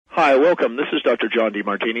Hi, welcome. This is Dr. John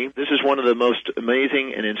DeMartini. This is one of the most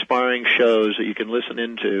amazing and inspiring shows that you can listen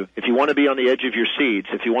into. If you want to be on the edge of your seats,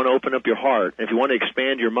 if you want to open up your heart, if you want to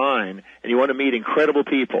expand your mind, and you want to meet incredible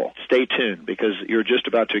people, stay tuned because you're just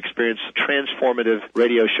about to experience a transformative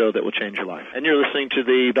radio show that will change your life. And you're listening to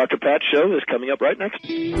the Dr. Pat Show that's coming up right next.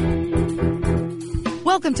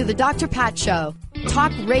 Welcome to the Dr. Pat Show.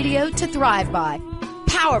 Talk radio to thrive by.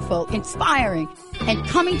 Powerful, inspiring, and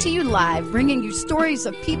coming to you live, bringing you stories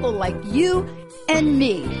of people like you and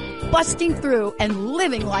me, busting through and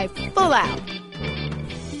living life full out.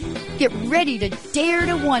 Get ready to dare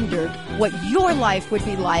to wonder what your life would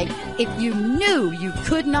be like if you knew you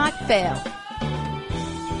could not fail.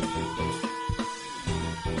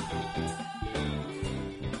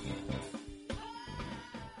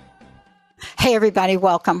 Hey, everybody,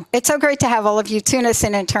 welcome. It's so great to have all of you tune us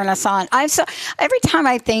in and turn us on. Every time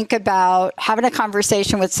I think about having a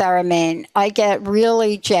conversation with Sarah Main, I get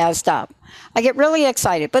really jazzed up. I get really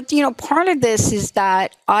excited. But, part of this is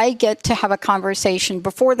that I get to have a conversation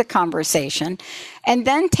before the conversation and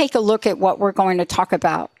then take a look at what we're going to talk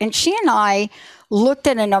about. And she and I looked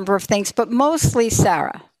at a number of things, but mostly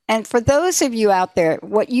Sarah. And for those of you out there,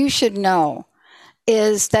 what you should know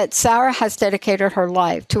is that Sarah has dedicated her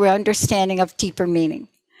life to an understanding of deeper meaning.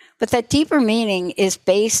 But that deeper meaning is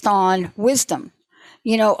based on wisdom,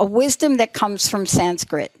 a wisdom that comes from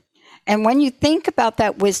Sanskrit. And when you think about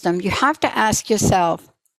that wisdom, you have to ask yourself,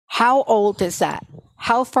 how old is that?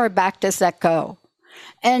 How far back does that go?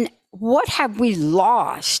 And what have we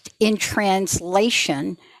lost in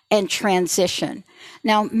translation and transition?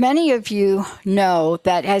 Now, many of you know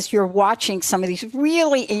that as you're watching some of these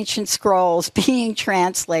really ancient scrolls being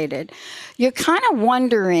translated, you're kind of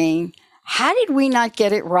wondering, how did we not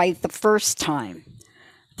get it right the first time?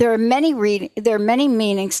 There are many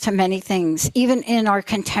meanings to many things, even in our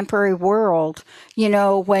contemporary world.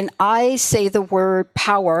 When I say the word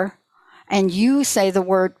power and you say the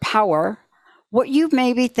word power, what you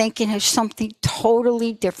may be thinking is something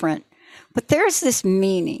totally different. But there's this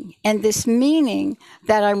meaning, and this meaning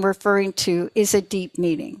that I'm referring to is a deep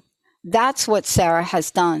meaning. That's what Sarah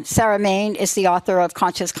has done. Sarah Main is the author of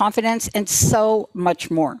Conscious Confidence and so much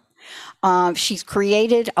more. She's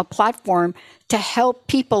created a platform to help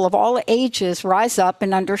people of all ages rise up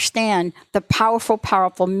and understand the powerful,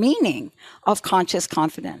 powerful meaning of conscious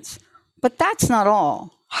confidence. But that's not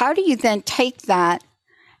all. How do you then take that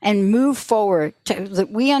and move forward to that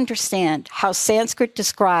we understand how Sanskrit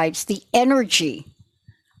describes the energy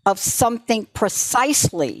of something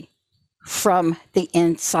precisely from the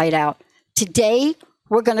inside out? Today,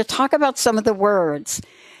 we're going to talk about some of the words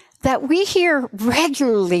that we hear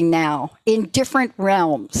regularly now in different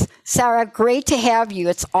realms. Sarah, great to have you.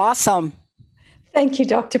 It's awesome. Thank you,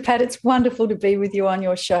 Dr. Pat. It's wonderful to be with you on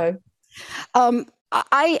your show.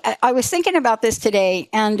 I was thinking about this today,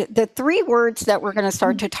 and the three words that we're going to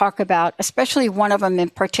start to talk about, especially one of them in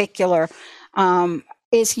particular,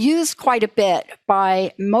 is used quite a bit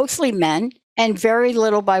by mostly men and very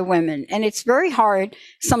little by women. And it's very hard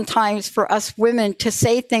sometimes for us women to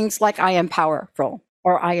say things like, I am powerful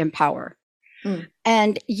or I am power.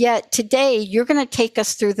 And yet today, you're going to take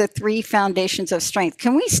us through the three foundations of strength.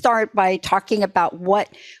 Can we start by talking about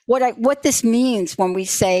what this means when we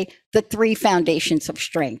say the three foundations of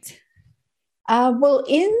strength? Well,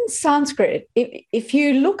 in Sanskrit, if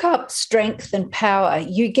you look up strength and power,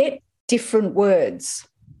 you get different words.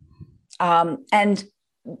 And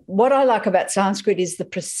what I like about Sanskrit is the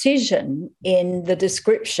precision in the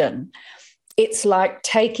description. It's like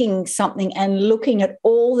taking something and looking at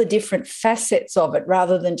all the different facets of it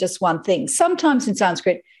rather than just one thing. Sometimes in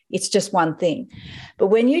Sanskrit, it's just one thing. But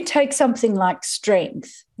when you take something like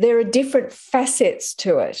strength, there are different facets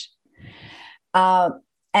to it.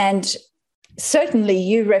 And certainly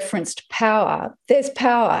you referenced power. There's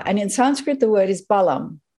power. And in Sanskrit, the word is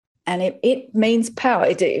balam. And it means power.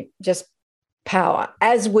 It just power,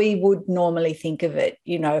 as we would normally think of it,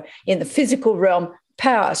 in the physical realm.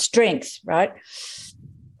 Power, strength, right?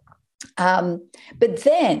 But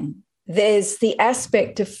then there's the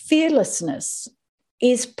aspect of fearlessness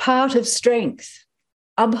is part of strength,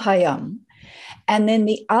 abhayam. And then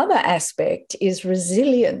the other aspect is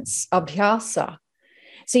resilience, abhyasa.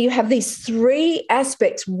 So you have these three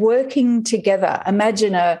aspects working together.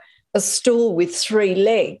 Imagine a stool with three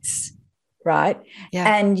legs, right?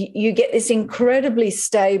 Yeah. And you get this incredibly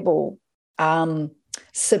stable,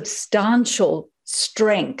 substantial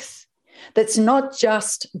strength that's not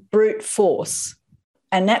just brute force.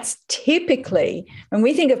 And that's typically, when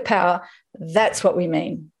we think of power, that's what we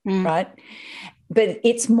mean, right? But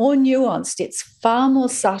it's more nuanced. It's far more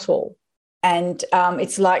subtle. And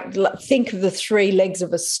it's like, think of the three legs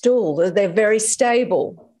of a stool. They're very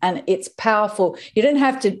stable and it's powerful. You don't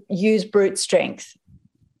have to use brute strength,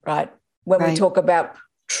 right? When we talk about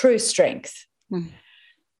true strength.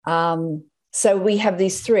 So we have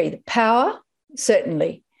these three: the power,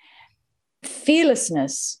 certainly,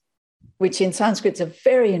 fearlessness, which in Sanskrit is a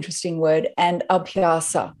very interesting word, and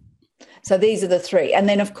abhyasa. So these are the three. And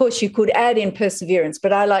then, of course, you could add in perseverance,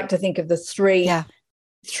 but I like to think of the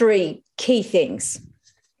three key things.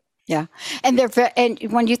 Yeah. And and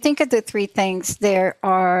when you think of the three things, there's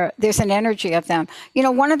an energy of them. You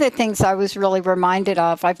know, one of the things I was really reminded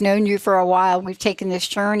of, I've known you for a while, we've taken this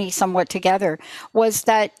journey somewhat together, was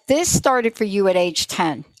that this started for you at age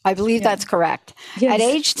 10. I believe that's correct. Yes. At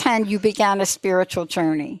age 10, you began a spiritual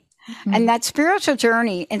journey. And that spiritual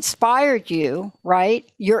journey inspired you, right?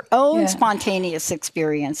 Your own spontaneous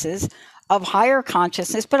experiences of higher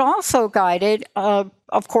consciousness, but also guided,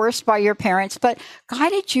 of course, by your parents, but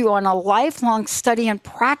guided you on a lifelong study and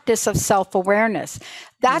practice of self-awareness.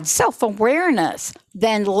 That self-awareness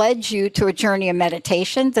then led you to a journey of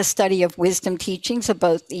meditation, the study of wisdom teachings of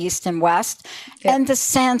both East and West, and the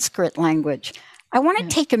Sanskrit language. I want to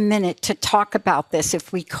take a minute to talk about this,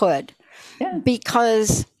 if we could,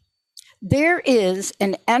 because there is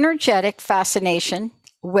an energetic fascination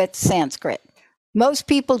with Sanskrit. Most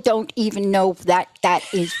people don't even know that that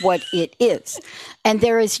is what it is. And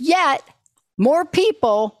there is yet more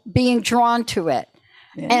people being drawn to it.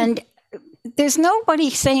 And there's nobody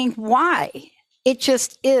saying why. It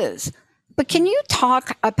just is. But can you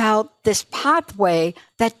talk about this pathway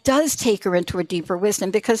that does take her into a deeper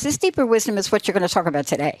wisdom? Because this deeper wisdom is what you're going to talk about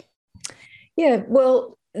today. Yeah,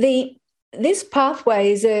 well, this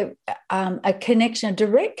pathway is a connection, a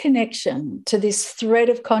direct connection to this thread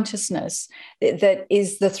of consciousness that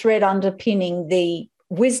is the thread underpinning the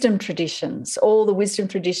wisdom traditions, all the wisdom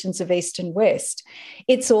traditions of East and West.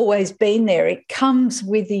 It's always been there. It comes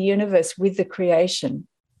with the universe, with the creation.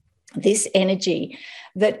 This energy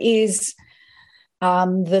that is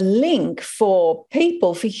the link for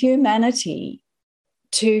people, for humanity,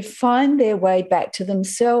 to find their way back to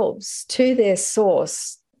themselves, to their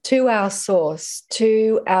source, to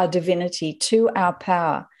our divinity, to our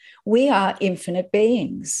power. We are infinite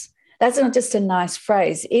beings. That's not just a nice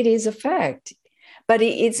phrase. It is a fact. But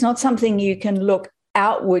it's not something you can look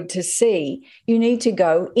outward to see. You need to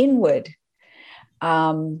go inward.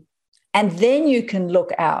 And then you can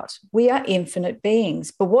look out. We are infinite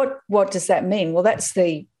beings. But what does that mean? Well, that's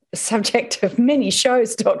the subject of many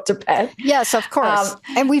shows, Dr. Pat. Yes, of course.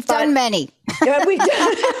 And we've done many. Yeah, we've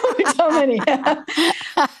done many.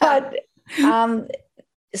 But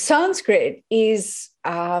Sanskrit is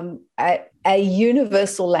a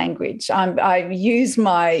universal language. I use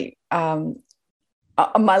my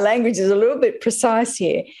language is a little bit precise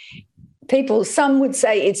here. Some would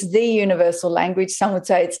say it's the universal language. Some would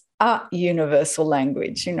say it's a universal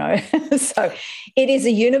language, you know. So it is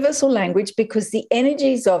a universal language because the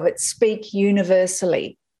energies of it speak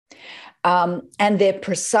universally, and they're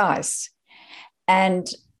precise. And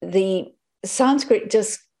the Sanskrit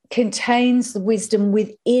just contains the wisdom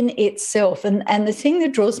within itself. And the thing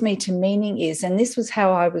that draws me to meaning is, and this was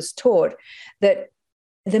how I was taught, that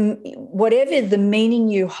whatever the meaning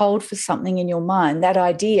you hold for something in your mind, that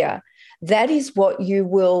idea, that is what you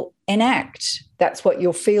will enact. That's what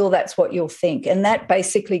you'll feel, that's what you'll think. And that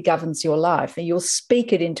basically governs your life. And you'll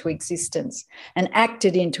speak it into existence and act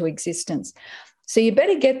it into existence. So you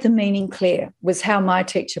better get the meaning clear, was how my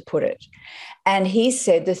teacher put it. And he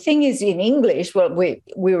said, the thing is in English, well,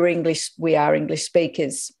 we are English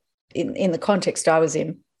speakers in the context I was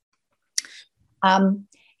in.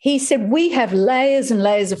 He said, we have layers and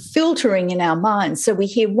layers of filtering in our minds. So we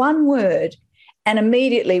hear one word and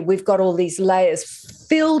immediately we've got all these layers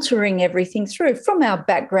filtering everything through from our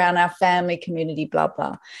background, our family, community, blah,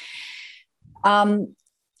 blah.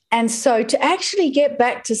 And so to actually get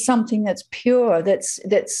back to something that's pure,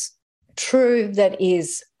 that's true, that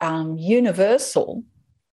is universal,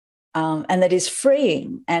 and that is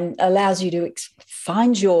freeing and allows you to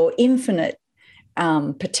find your infinite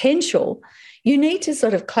potential, you need to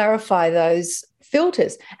sort of clarify those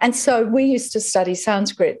filters. And so we used to study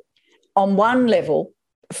Sanskrit on one level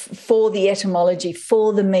for the etymology,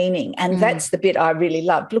 for the meaning. And that's the bit I really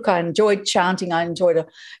loved. Look, I enjoyed chanting. I enjoyed,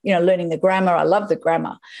 learning the grammar. I love the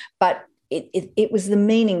grammar. But it was the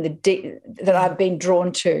meaning that I've been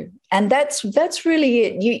drawn to. And that's really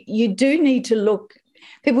it. You do need to look.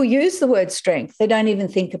 People use the word strength. They don't even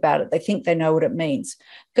think about it. They think they know what it means.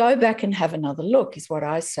 Go back and have another look is what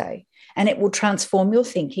I say. And it will transform your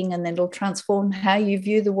thinking, and then it'll transform how you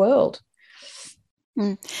view the world.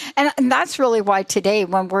 And that's really why today,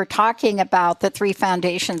 when we're talking about the 3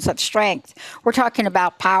 foundations of strength, we're talking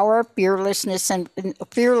about power, fearlessness,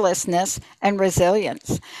 and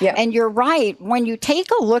resilience. Yeah. And you're right. When you take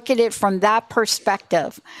a look at it from that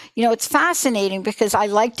perspective, it's fascinating because I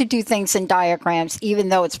like to do things in diagrams, even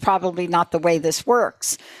though it's probably not the way this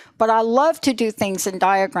works. But I love to do things in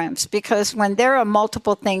diagrams because when there are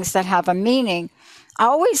multiple things that have a meaning, I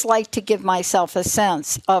always like to give myself a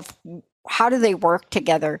sense of how do they work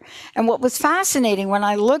together? And what was fascinating when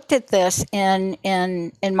I looked at this in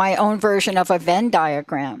my own version of a Venn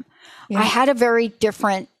diagram, I had a very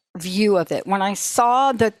different view of it. When I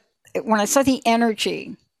saw the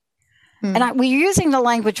energy, and we're using the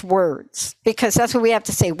language words because that's what we have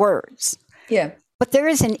to say, words. Yeah. But there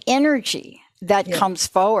is an energy that comes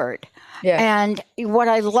forward. Yeah. And what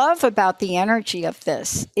I love about the energy of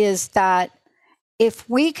this is that if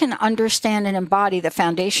we can understand and embody the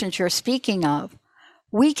foundations you're speaking of,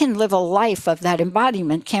 we can live a life of that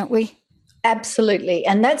embodiment, can't we? Absolutely.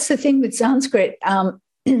 And that's the thing with Sanskrit.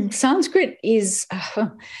 Sanskrit is,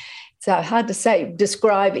 it's hard to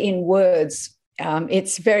describe in words.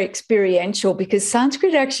 It's very experiential because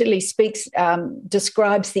Sanskrit actually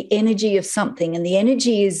describes the energy of something, and the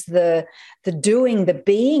energy is the doing, the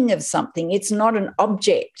being of something. It's not an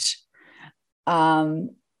object.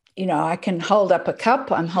 I can hold up a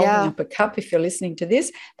cup. I'm holding up a cup if you're listening to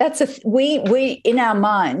this. We in our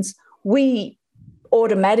minds, we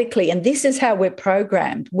automatically, and this is how we're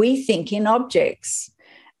programmed, we think in objects.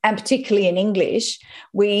 And particularly in English,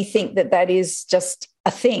 we think that is just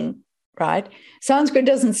a thing, right? Sanskrit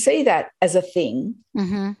doesn't see that as a thing.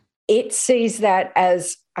 Mm-hmm. It sees that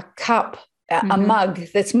as a cup, a mug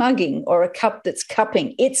that's mugging, or a cup that's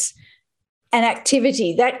cupping. It's an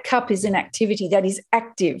activity. That cup is an activity that is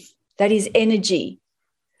active, that is energy,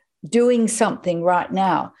 doing something right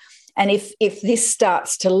now. And if this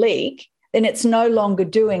starts to leak, then it's no longer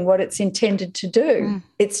doing what it's intended to do.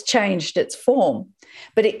 It's changed its form,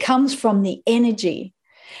 but it comes from the energy.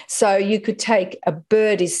 So you could take a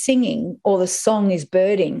bird is singing or the song is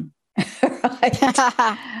birding, right?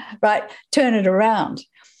 Right? Turn it around.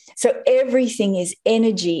 So everything is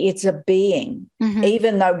energy. It's a being,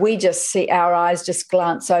 even though we just see, our eyes just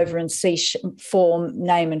glance over and see form,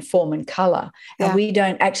 name and form and colour. And we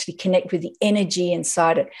don't actually connect with the energy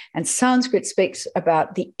inside it. And Sanskrit speaks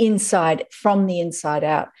about the inside, from the inside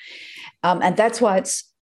out. And that's why it's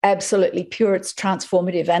absolutely pure. It's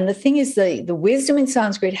transformative. And the thing is, the wisdom in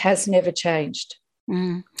Sanskrit has never changed.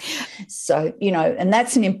 So, and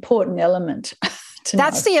that's an important element.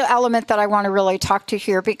 That's the element that I want to really talk to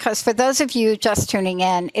here, because for those of you just tuning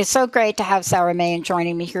in, it's so great to have Sarah Main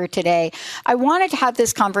joining me here today. I wanted to have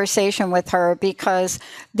this conversation with her because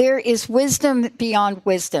there is wisdom beyond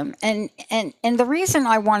wisdom. And the reason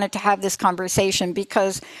I wanted to have this conversation,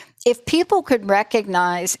 because if people could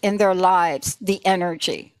recognize in their lives the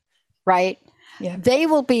energy, right? Yeah. They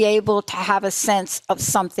will be able to have a sense of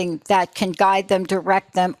something that can guide them,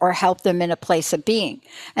 direct them, or help them in a place of being.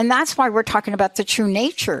 And that's why we're talking about the true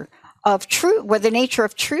nature of true, the nature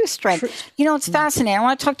of true strength. It's fascinating. I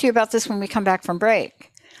want to talk to you about this when we come back from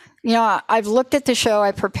break. I've looked at the show.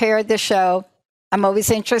 I prepared the show. I'm always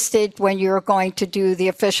interested when you're going to do the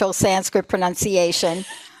official Sanskrit pronunciation.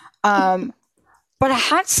 But I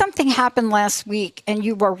had something happen last week, and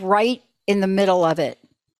you were right in the middle of it.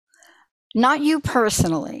 Not you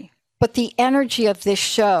personally, but the energy of this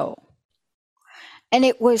show. And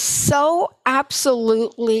it was so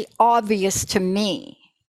absolutely obvious to me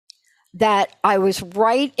that I was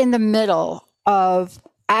right in the middle of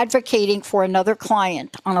advocating for another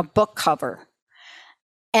client on a book cover.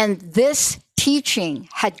 And this teaching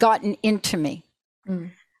had gotten into me.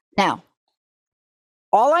 Now,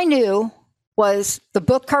 all I knew was the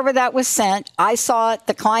book cover that was sent. I saw it,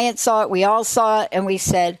 the client saw it, we all saw it, and we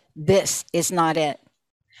said, this is not it.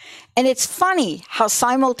 And it's funny how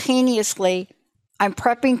simultaneously I'm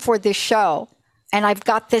prepping for this show and I've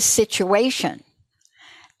got this situation.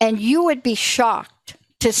 And you would be shocked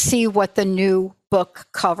to see what the new book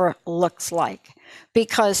cover looks like.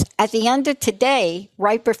 Because at the end of today,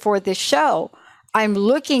 right before this show, I'm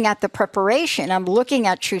looking at the preparation, I'm looking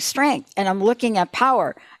at true strength, and I'm looking at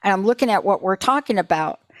power, and I'm looking at what we're talking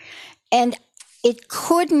about. And it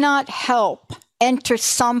could not help enter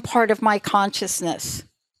some part of my consciousness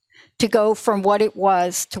to go from what it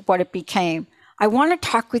was to what it became. I want to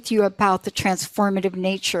talk with you about the transformative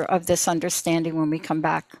nature of this understanding when we come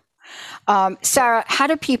back. Sarah, how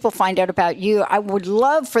do people find out about you? I would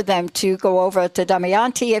love for them to go over to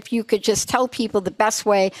Damayanti. If you could just tell people the best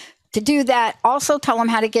way to do that. Also tell them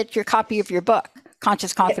how to get your copy of your book,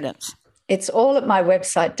 Conscious Confidence. It's all at my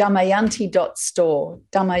website, damayanti.store,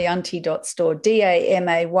 damayanti.store,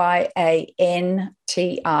 DAMAYANTI,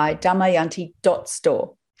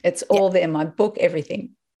 damayanti.store. It's all there, my book,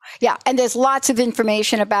 everything. Yeah, and there's lots of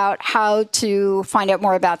information about how to find out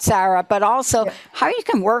more about Sarah, but also how you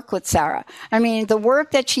can work with Sarah. I mean, the work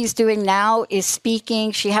that she's doing now is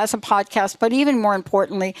speaking. She has a podcast, but even more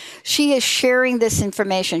importantly, she is sharing this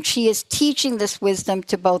information. She is teaching this wisdom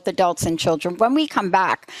to both adults and children. When we come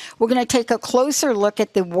back, we're going to take a closer look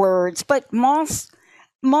at the words, but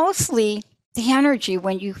mostly the energy.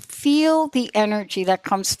 When you feel the energy that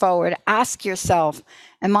comes forward, ask yourself,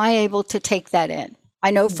 am I able to take that in? I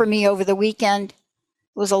know for me over the weekend, it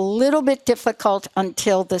was a little bit difficult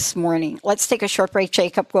until this morning. Let's take a short break,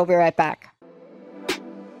 Jacob. We'll be right back.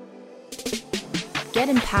 Get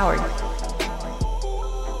empowered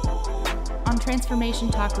on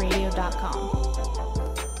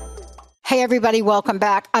transformationtalkradio.com. Hey, everybody. Welcome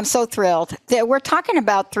back. I'm so thrilled that we're talking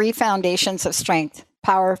about 3 foundations of strength: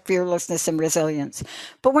 power, fearlessness, and resilience.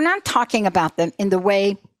 But we're not talking about them in the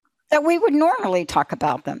way that we would normally talk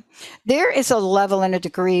about them. There is a level and a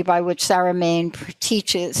degree by which Sarah Main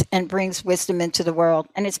teaches and brings wisdom into the world,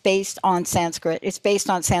 and it's based on Sanskrit. It's based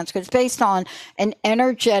on an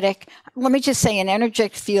energetic, let me just say, an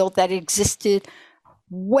energetic field that existed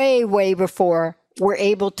way, way before we're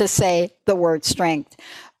able to say the word strength.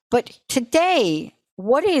 But today,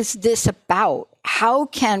 what is this about? How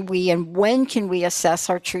can we and when can we assess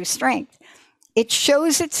our true strength? It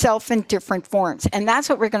shows itself in different forms, and that's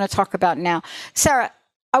what we're going to talk about now. Sarah,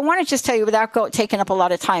 I want to just tell you without taking up a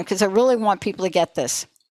lot of time, because I really want people to get this.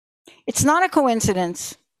 It's not a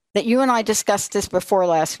coincidence that you and I discussed this before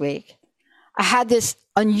last week. I had this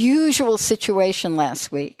unusual situation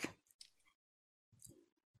last week.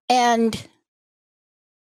 And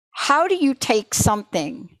how do you take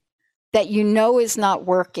something that you know is not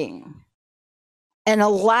working and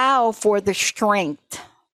allow for the strength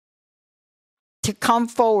to come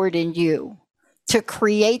forward in you, to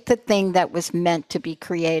create the thing that was meant to be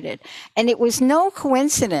created? And it was no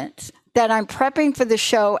coincidence that I'm prepping for the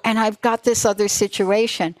show and I've got this other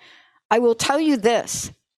situation. I will tell you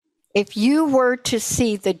this. If you were to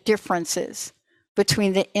see the differences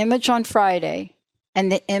between the image on Friday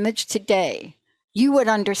and the image today, you would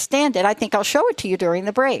understand it. I think I'll show it to you during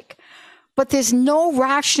the break. But there's no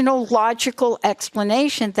rational, logical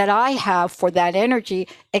explanation that I have for that energy,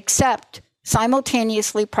 except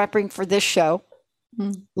simultaneously prepping for this show,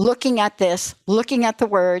 looking at this, looking at the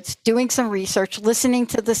words, doing some research, listening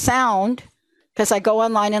to the sound, because I go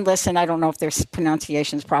online and listen. I don't know if their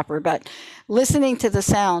pronunciation is proper, but listening to the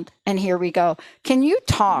sound, and here we go. Can you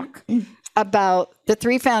talk about the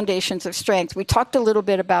 3 foundations of strength? We talked a little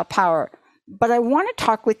bit about power, but I want to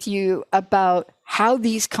talk with you about how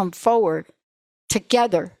these come forward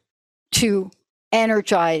together to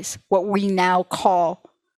energize what we now call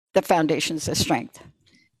the foundations of strength.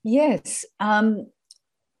 Yes.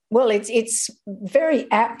 Well, it's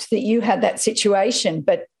very apt that you had that situation,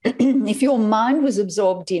 but if your mind was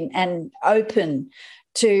absorbed in and open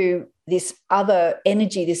to this other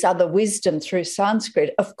energy, this other wisdom through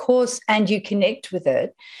Sanskrit, of course, and you connect with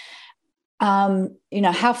it,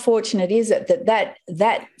 how fortunate is it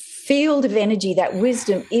that field of energy, that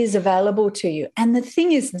wisdom is available to you. And the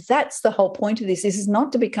thing is, that's the whole point of this. This is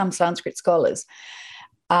not to become Sanskrit scholars.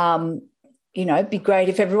 It'd be great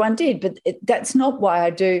if everyone did, but that's not why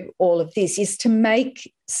I do all of this, is to make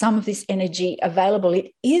some of this energy available.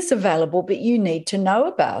 It is available, but you need to know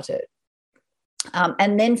about it.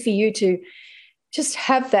 And then for you to just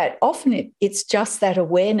have that, often it's just that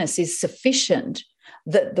awareness is sufficient,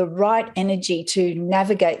 that the right energy to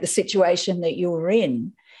navigate the situation that you're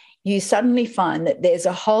in, you suddenly find that there's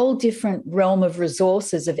a whole different realm of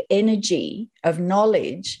resources, of energy, of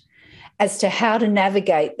knowledge, as to how to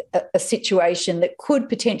navigate a situation that could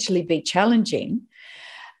potentially be challenging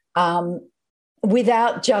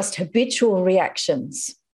without just habitual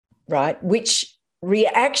reactions, right? Which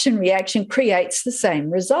reaction creates the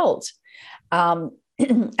same result. And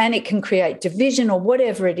it can create division or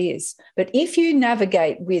whatever it is. But if you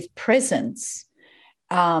navigate with presence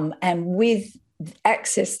and with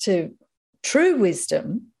access to true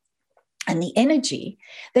wisdom and the energy,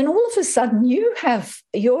 then all of a sudden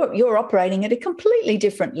you're operating at a completely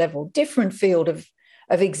different level, different field of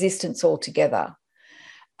existence altogether.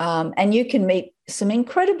 And you can meet some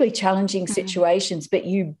incredibly challenging situations, but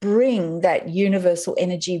you bring that universal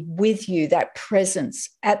energy with you, that presence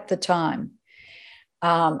at the time.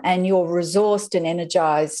 And you're resourced and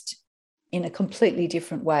energized in a completely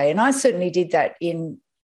different way. And I certainly did that in,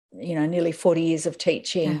 nearly 40 years of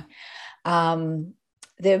teaching.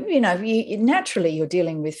 there, naturally you're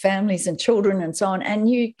dealing with families and children and so on, and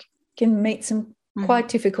you can meet some quite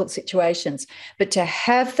difficult situations. But to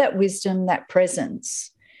have that wisdom, that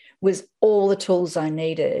presence, was all the tools I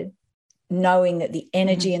needed, knowing that the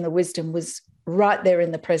energy and the wisdom was right there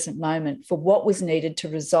in the present moment for what was needed to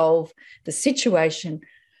resolve the situation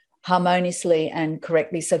harmoniously and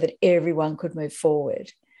correctly so that everyone could move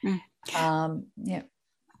forward. Yeah.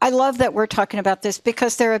 I love that we're talking about this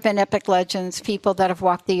because there have been epic legends, people that have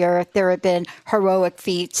walked the earth. There have been heroic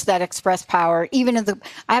feats that express power. I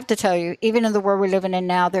have to tell you, even in the world we're living in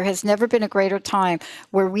now, there has never been a greater time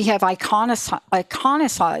where we have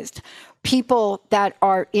iconicized people that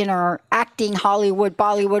are in our acting, Hollywood,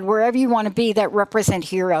 Bollywood, wherever you want to be, that represent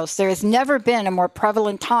heroes. There has never been a more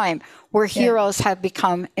prevalent time where heroes have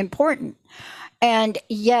become important. And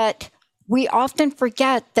yet we often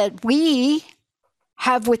forget that we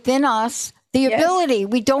have within us the ability.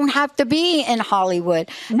 We don't have to be in Hollywood.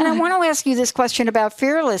 And I want to ask you this question about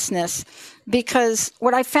fearlessness, because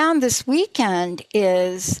what I found this weekend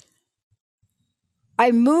is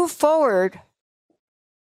I move forward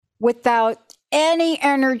without any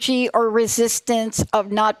energy or resistance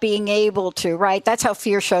of not being able to, right? That's how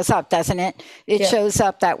fear shows up, doesn't it? It shows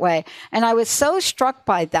up that way. And I was so struck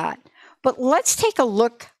by that. But let's take a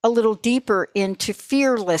look a little deeper into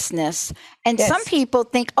fearlessness. And some people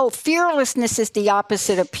think, fearlessness is the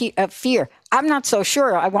opposite of fear. I'm not so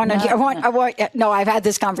sure. I've had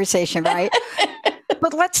this conversation, right?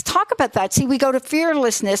 But let's talk about that. See, we go to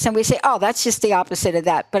fearlessness and we say, that's just the opposite of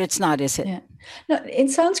that. But it's not, is it? Yeah. No, in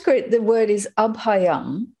Sanskrit, the word is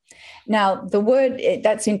abhayam. Now, the word,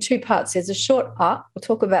 that's in two parts. There's a short we'll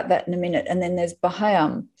talk about that in a minute. And then there's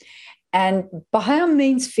bhayam. And bhayam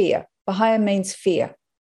means fear. Bhayam means fear.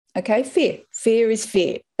 Okay, fear. Fear is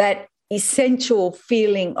fear. That essential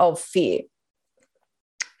feeling of fear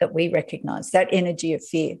that we recognize, that energy of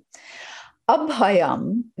fear.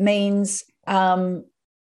 Abhayam means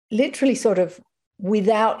literally sort of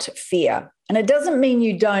without fear. And it doesn't mean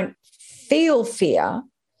you don't feel fear.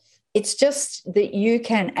 It's just that you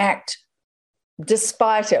can act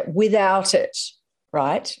despite it, without it,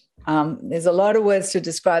 right? There's a lot of words to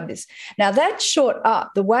describe this. Now, that short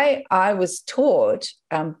the way I was taught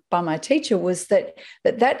by my teacher was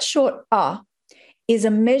that short is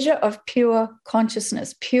a measure of pure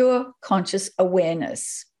consciousness, pure conscious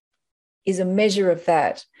awareness is a measure of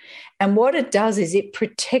that. And what it does is it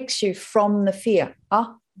protects you from the fear.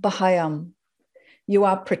 Bhayam. You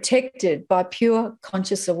are protected by pure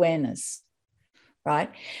conscious awareness,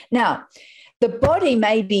 right? Now, the body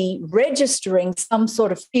may be registering some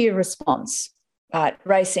sort of fear response, right?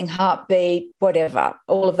 Racing heartbeat, whatever,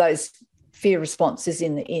 all of those fear responses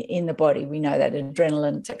in the body. We know that,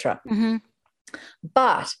 adrenaline, etc.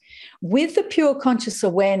 But with the pure conscious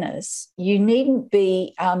awareness, you needn't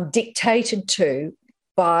be dictated to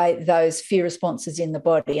by those fear responses in the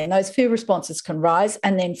body. And those fear responses can rise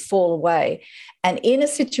and then fall away. And in a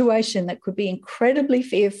situation that could be incredibly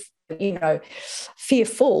fearful,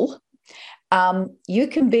 you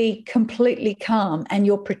can be completely calm and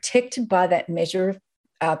you're protected by that measure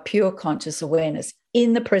of pure conscious awareness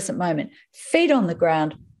in the present moment. Feet on the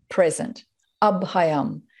ground, present,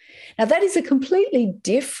 abhayam. Now, that is a completely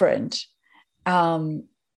different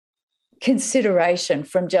consideration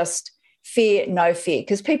from just fear, no fear,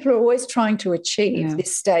 because people are always trying to achieve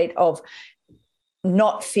this state of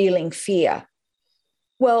not feeling fear.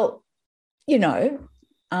 Well,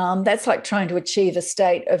 that's like trying to achieve a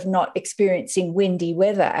state of not experiencing windy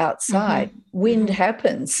weather outside. Wind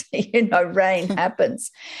happens, rain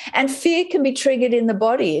happens. And fear can be triggered in the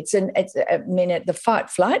body. At the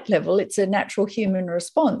fight-flight level, it's a natural human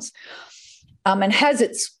response and has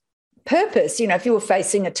its purpose. If you were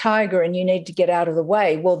facing a tiger and you need to get out of the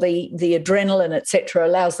way, well, the adrenaline, et cetera,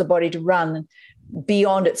 allows the body to run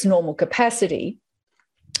beyond its normal capacity,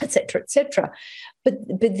 et cetera, et cetera. But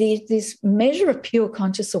this measure of pure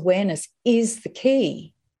conscious awareness is the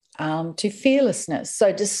key to fearlessness.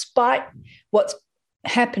 So despite what's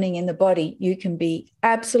happening in the body, you can be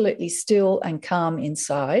absolutely still and calm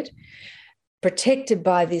inside, protected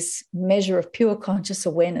by this measure of pure conscious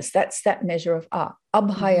awareness. That's that measure of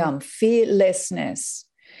abhayam, fearlessness.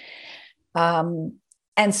 And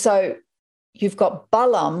so you've got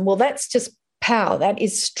balam. Well, that's just power. That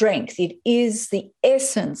is strength. It is the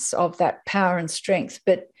essence of that power and strength.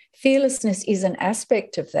 But fearlessness is an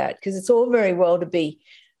aspect of that, because it's all very well to be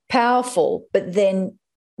powerful, but then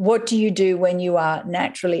what do you do when you are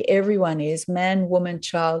naturally, everyone is, man, woman,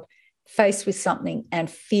 child, faced with something and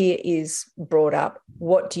fear is brought up?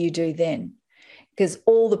 What do you do then? Because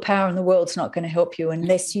all the power in the world's not going to help you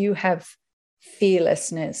unless you have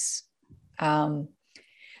fearlessness.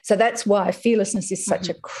 So that's why fearlessness is such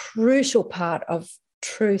a crucial part of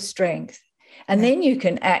true strength. And then you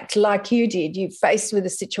can act like you did. You're faced with a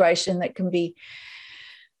situation that can be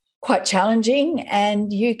quite challenging,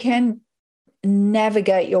 and you can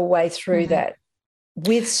navigate your way through that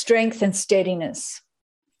with strength and steadiness.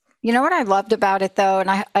 You know what I loved about it, though, and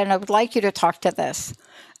I would like you to talk to this.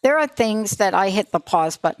 There are things that I hit the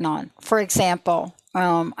pause button on. For example,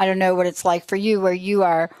 I don't know what it's like for you where you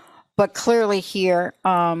are, but clearly here,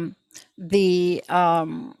 the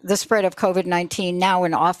spread of COVID-19 now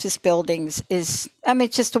in office buildings is, I mean,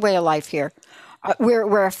 it's just a way of life here.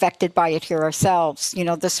 We're affected by it here ourselves. You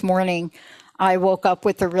know, this morning I woke up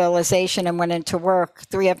with the realization and went into work,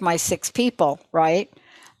 3 of my 6 people, right?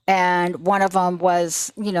 And one of them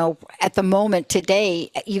was, you know, at the moment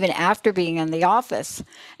today, even after being in the office.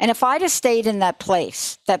 And if I'd have stayed in that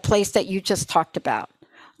place that you just talked about,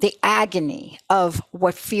 the agony of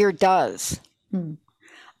what fear does,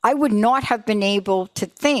 I would not have been able to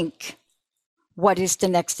think, what is the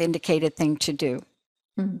next indicated thing to do?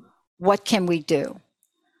 What can we do?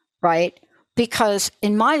 Right? Because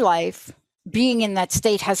in my life, being in that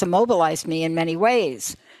state has immobilized me in many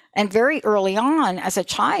ways. And very early on, as a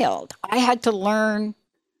child, I had to learn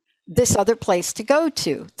this other place to go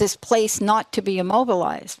to, this place not to be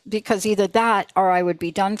immobilized, because either that or I would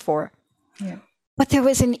be done for. Yeah. But there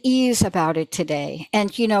was an ease about it today.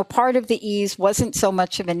 And, you know, part of the ease wasn't so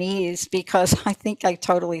much of an ease because I think I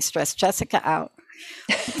totally stressed Jessica out.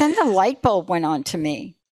 But then the light bulb went on to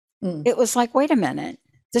me. It was like, wait a minute,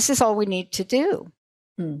 this is all we need to do.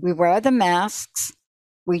 We wear the masks.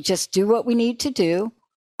 We just do what we need to do.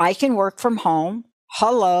 I can work from home.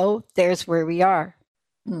 Hello, there's where we are.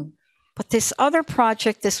 But this other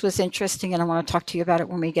project, this was interesting, and I want to talk to you about it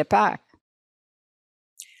when we get back.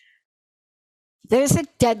 There's a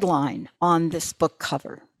deadline on this book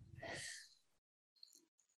cover.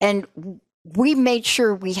 And we made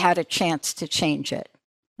sure we had a chance to change it.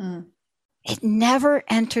 It never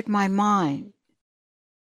entered my mind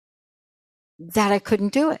that I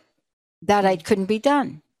couldn't do it, that it couldn't be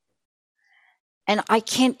done. And I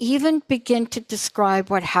can't even begin to describe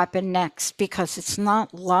what happened next because it's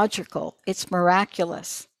not logical. It's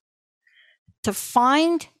miraculous. To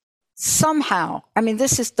find somehow, I mean,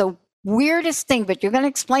 this is the weirdest thing, but you're going to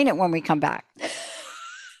explain it when we come back.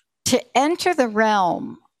 To enter the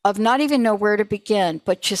realm of not even know where to begin,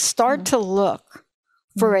 but just start to look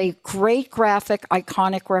for a great graphic,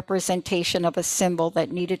 iconic representation of a symbol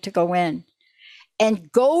that needed to go in,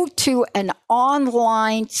 and go to an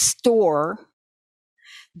online store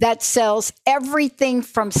that sells everything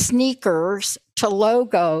from sneakers to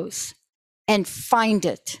logos and find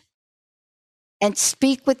it and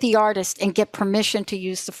speak with the artist and get permission to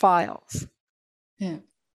use the files.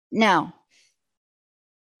 Now,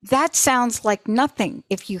 that sounds like nothing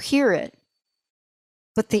if you hear it,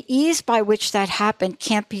 but the ease by which that happened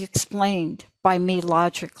can't be explained by me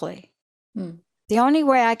logically. The only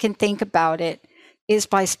way I can think about it is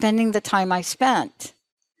by spending the time I spent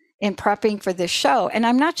in prepping for this show. And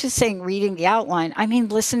I'm not just saying reading the outline, I mean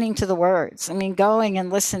listening to the words. I mean going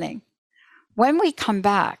and listening. When we come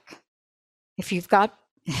back, if you've got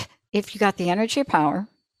the energy of power,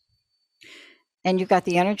 and you've got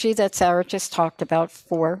the energy that Sarah just talked about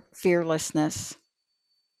for fearlessness,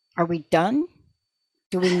 are we done?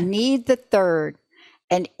 Do we need the third?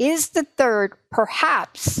 And is the third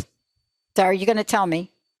perhaps, Sarah, you're going to tell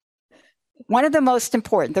me, one of the most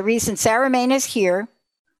important, the reason Sarah Main is here,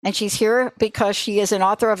 and she's here because she is an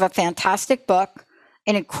author of a fantastic book,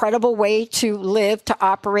 An Incredible Way to Live, to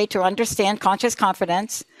Operate, to Understand Conscious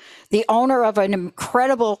Confidence, the owner of an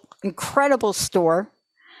incredible, incredible store.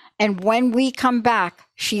 And when we come back,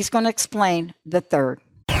 she's going to explain the third.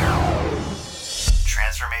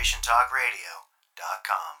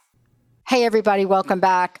 TransformationTalkRadio.com. Hey, everybody, welcome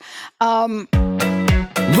back.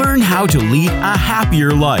 Learn how to lead a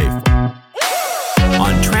happier life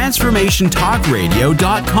on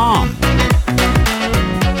TransformationTalkRadio.com.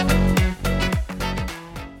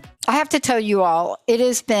 I have to tell you all, it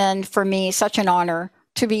has been for me such an honor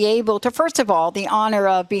to be able to, first of all, the honor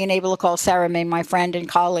of being able to call Sarah Main my friend and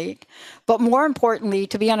colleague, but more importantly,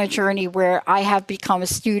 to be on a journey where I have become a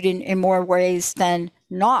student in more ways than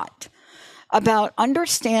not about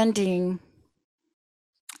understanding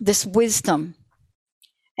this wisdom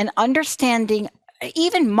and understanding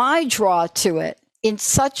even my draw to it in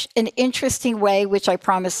such an interesting way, which I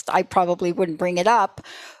promised I probably wouldn't bring it up,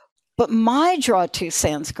 but my draw to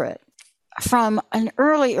Sanskrit from an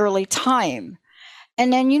early time.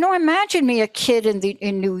 And then, imagine me a kid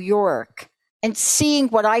in New York and seeing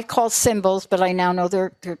what I call symbols, but I now know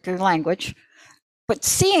their language, but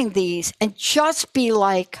seeing these and just be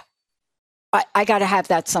like, I got to have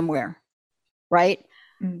that somewhere, right?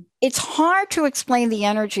 It's hard to explain the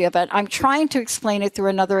energy of it. I'm trying to explain it through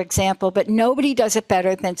another example, but nobody does it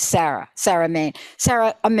better than Sarah Main.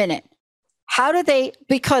 Sarah, a minute. How do they,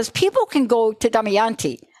 because people can go to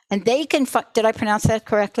Damayanti and they can, did I pronounce that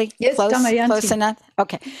correctly? Yes, Damayanti. Close enough?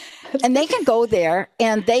 Okay. And they can go there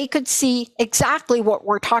and they could see exactly what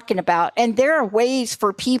we're talking about. And there are ways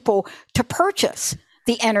for people to purchase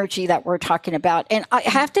the energy that we're talking about. And I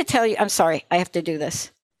have to tell you, I'm sorry, I have to do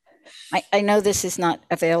this. I know this is not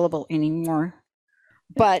available anymore,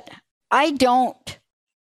 but I don't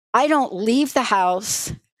leave the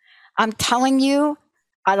house. I'm telling you,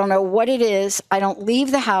 I don't know what it is. I don't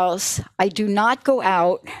leave the house. I do not go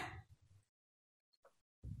out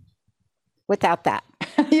without that.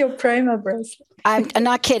 Your Prima bracelet. I'm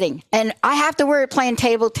not kidding. And I have to wear it playing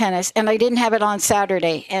table tennis, and I didn't have it on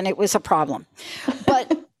Saturday, and it was a problem.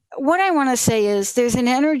 But what I want to say is there's an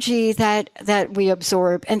energy that we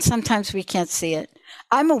absorb, and sometimes we can't see it.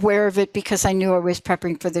 I'm aware of it because I knew I was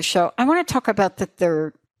prepping for the show. I want to talk about the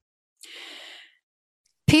third.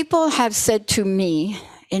 People have said to me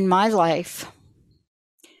in my life,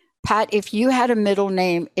 Pat, if you had a middle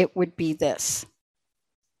name, it would be this.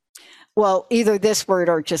 Well, either this word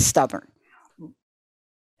or just stubborn.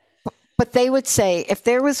 But they would say, if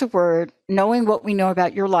there was a word, knowing what we know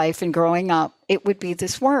about your life and growing up, it would be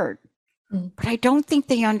this word. But I don't think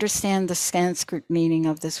they understand the Sanskrit meaning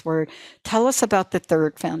of this word. Tell us about the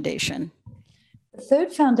third foundation. The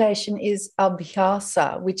third foundation is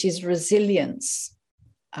abhyasa, which is resilience.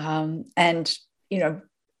 And, you know,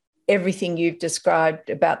 everything you've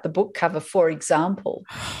described about the book cover, for example,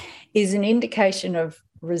 is an indication of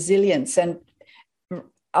resilience. And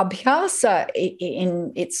abhyasa,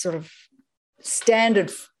 in its sort of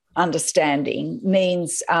standard understanding,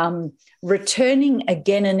 means returning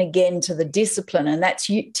again and again to the discipline. And that's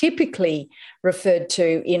typically referred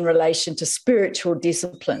to in relation to spiritual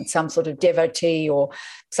discipline, some sort of devotee or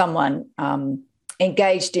someone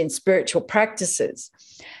engaged in spiritual practices.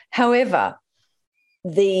 However,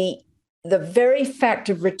 the very fact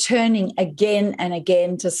of returning again and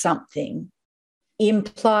again to something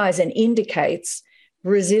implies and indicates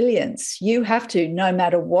resilience. You have to, no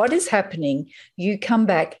matter what is happening, you come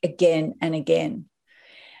back again and again.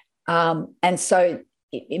 And so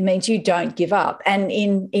it means you don't give up. And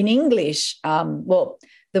in English,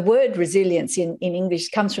 the word resilience in English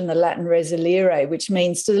comes from the Latin resilire, which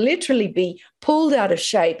means to literally be pulled out of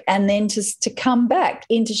shape and then to come back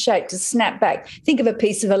into shape, to snap back. Think of a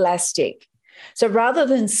piece of elastic. So rather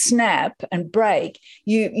than snap and break,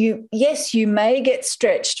 you may get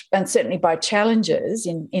stretched, and certainly by challenges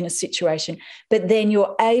in a situation, but then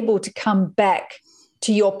you're able to come back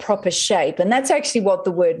to your proper shape. And that's actually what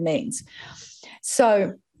the word means.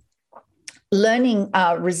 So learning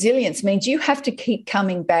resilience means you have to keep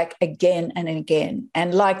coming back again and again.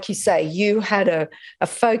 And like you say, you had a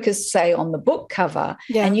focus, say, on the book cover,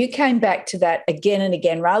 and you came back to that again and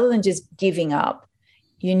again rather than just giving up.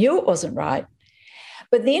 You knew it wasn't right.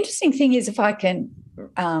 But the interesting thing is, if I can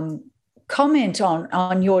comment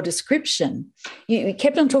on your description, you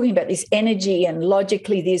kept on talking about this energy and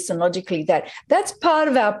logically this and logically that. That's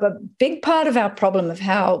a big part of our problem of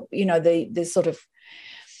how, you know, the sort of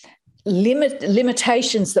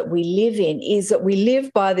limitations that we live in is that we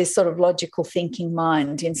live by this sort of logical thinking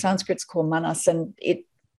mind. In Sanskrit, it's called manas, and it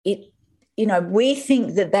you know, we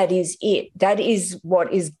think that is it. That is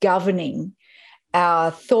what is governing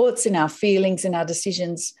our thoughts and our feelings and our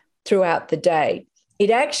decisions throughout the day. It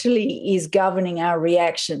actually is governing our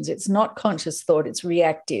reactions. It's not conscious thought, it's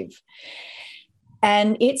reactive.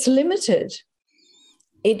 And it's limited.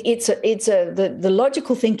 The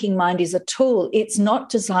logical thinking mind is a tool. It's not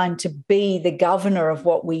designed to be the governor of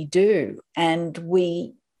what we do. And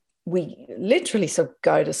we literally sort of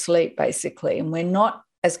go to sleep, basically, and we're not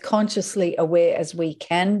as consciously aware as we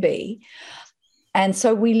can be. And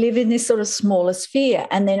so we live in this sort of smaller sphere.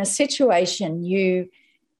 And then a situation, you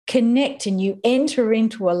connect and you enter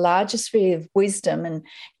into a larger sphere of wisdom. And,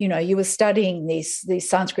 you know, you were studying these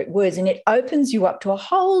Sanskrit words, and it opens you up to a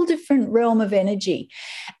whole different realm of energy.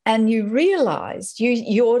 And you realize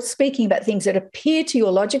you're speaking about things that appear to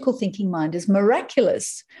your logical thinking mind as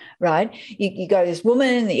miraculous, right? You go, this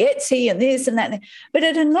woman, the Etsy, and this and that. But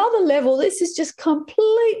at another level, this is just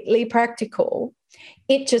completely practical.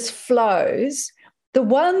 It just flows. The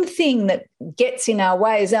one thing that gets in our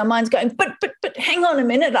way is our mind's going, but hang on a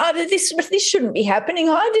minute, this shouldn't be happening.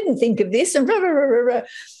 I didn't think of this, and blah, blah, blah, blah.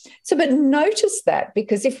 So, but notice that,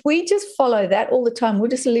 because if we just follow that all the time, we'll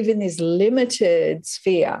just live in this limited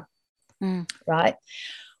sphere, right?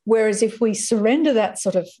 Whereas if we surrender that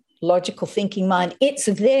sort of logical thinking mind, it's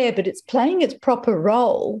there, but it's playing its proper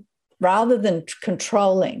role rather than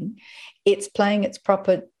controlling. It's doing its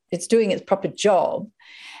proper job.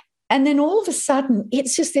 And then all of a sudden,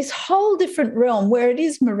 it's just this whole different realm where it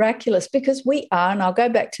is miraculous, because we are, and I'll go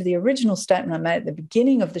back to the original statement I made at the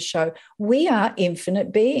beginning of the show, we are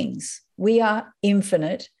infinite beings. We are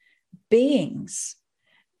infinite beings.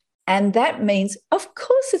 And that means, of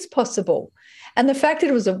course, it's possible. And the fact that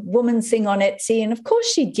it was a woman's thing on Etsy, and of course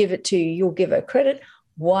she'd give it to you, you'll give her credit.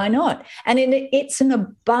 Why not? And it's an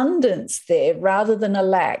abundance there rather than a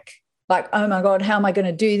lack. Like, oh my God, how am I going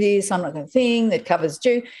to do this? I'm not going to thing that covers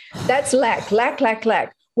due. That's lack.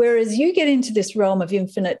 Whereas you get into this realm of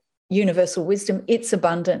infinite universal wisdom, it's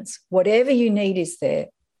abundance. Whatever you need is there,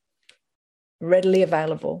 readily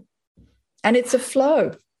available. And it's a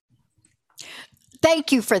flow.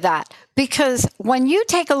 Thank you for that. Because when you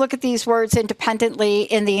take a look at these words independently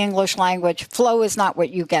in the English language, flow is not what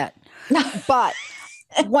you get. But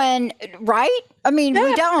right? I mean,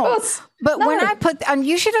 we don't. But when I and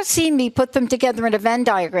you should have seen me put them together in a Venn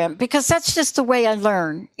diagram, because that's just the way I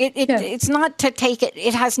learn. It's not to take it.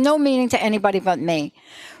 It has no meaning to anybody but me.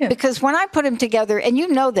 Yeah. Because when I put them together, and you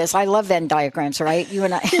know this, I love Venn diagrams, right? You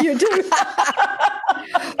and I. You do.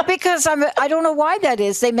 Because I don't know why that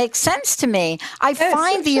is. They make sense to me. I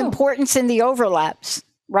find the importance in the overlaps,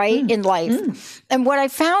 right, in life. And what I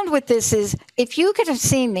found with this is, if you could have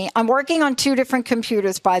seen me, I'm working on 2 different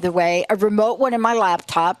computers, by the way, a remote one and my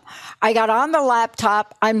laptop. I got on the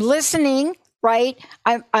laptop. I'm listening, right?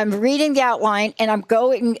 I'm reading the outline, and I'm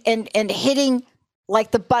going and hitting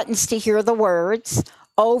like the buttons to hear the words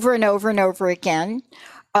over and over and over again.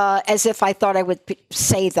 As if I thought I would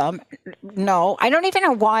say them. No, I don't even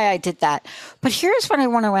know why I did that. But here's what I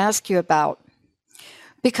want to ask you about.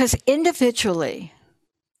 Because individually,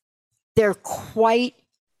 they're quite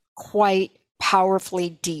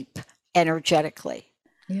powerfully deep energetically.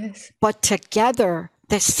 Yes. But together,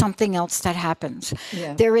 there's something else that happens.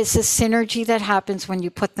 Yeah. There is a synergy that happens when you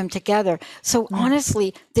put them together. So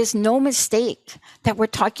honestly, there's no mistake that we're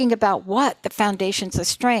talking about the foundations of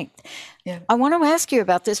strength. Yeah. I want to ask you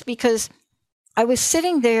about this, because I was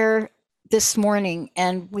sitting there this morning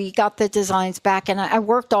and we got the designs back, and I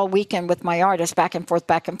worked all weekend with my artist back and forth.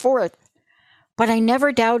 But I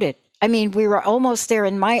never doubted. I mean, we were almost there,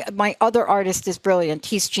 and my other artist is brilliant.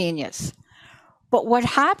 He's genius. But what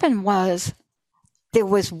happened was, there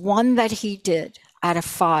was one that he did out of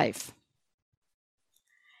 5.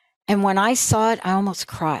 And when I saw it, I almost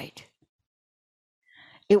cried.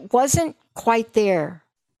 It wasn't quite there,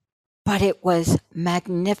 but it was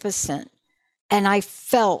magnificent. And I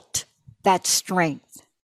felt that strength,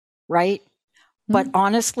 right? But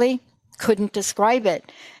honestly, couldn't describe it.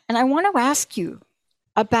 And I want to ask you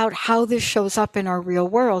about how this shows up in our real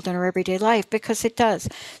world, in our everyday life, because it does.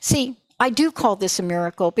 See, I do call this a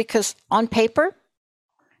miracle, because on paper,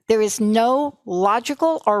 there is no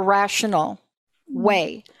logical or rational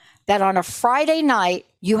way that on a Friday night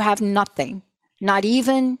you have nothing, not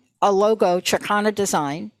even a logo, Chicana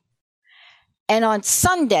design, and on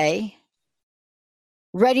Sunday,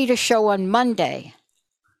 ready to show on Monday,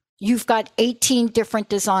 you've got 18 different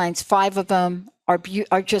designs. 5 of them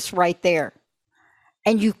are just right there.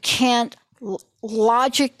 And you can't,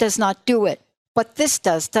 logic does not do it, but this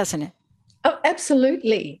does, doesn't it? Oh,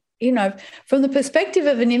 absolutely. You know, from the perspective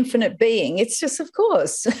of an infinite being, it's just, of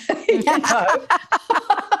course, you know.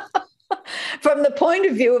 From the point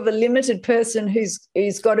of view of a limited person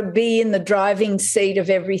who's got to be in the driving seat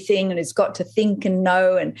of everything and has got to think and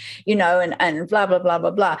know and, you know, and blah, blah, blah,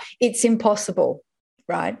 blah, blah, it's impossible,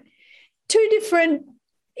 right?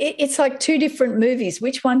 It's like 2 different movies.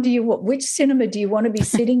 Which cinema do you want to be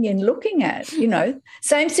sitting in looking at? You know,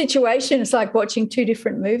 same situation. It's like watching 2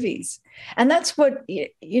 different movies. And that's what,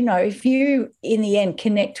 you know, if you, in the end,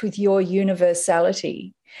 connect with your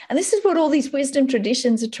universality. And this is what all these wisdom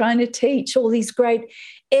traditions are trying to teach, all these great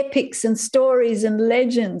epics and stories and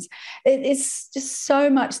legends. It's just so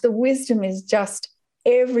much. The wisdom is just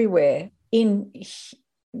everywhere in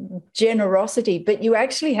generosity, but you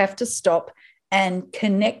actually have to stop and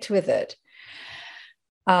connect with it.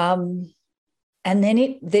 And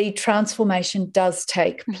then the transformation does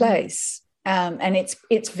take place. And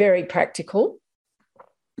it's very practical.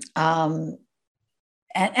 And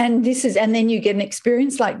then you get an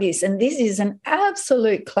experience like this. And this is an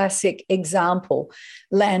absolute classic example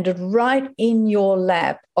landed right in your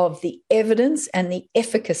lap of the evidence and the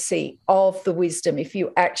efficacy of the wisdom, if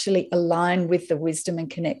you actually align with the wisdom and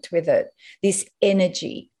connect with it, this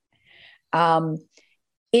energy.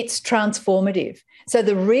 It's transformative. So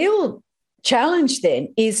the real challenge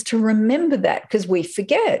then is to remember that, because we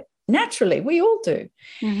forget. Naturally, we all do,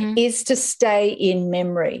 is to stay in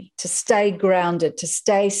memory, to stay grounded, to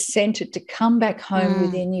stay centered, to come back home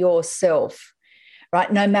within yourself,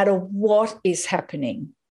 right? No matter what is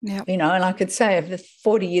happening. Yep. And I could say over the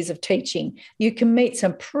 40 years of teaching, you can meet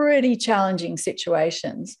some pretty challenging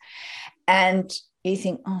situations and you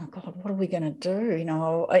think, oh, God, what are we going to do?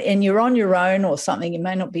 And you're on your own or something. You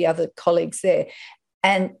may not be other colleagues there.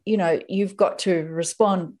 And, you've got to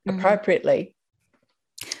respond appropriately.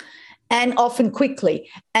 And often quickly,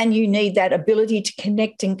 and you need that ability to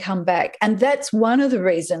connect and come back. And that's one of the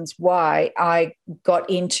reasons why I got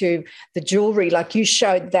into the jewelry. Like you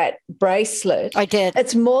showed that bracelet. I did.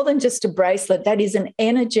 It's more than just a bracelet. That is an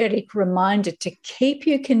energetic reminder to keep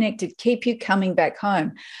you connected, keep you coming back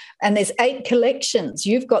home. And there's 8 collections.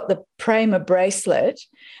 You've got the Prema bracelet,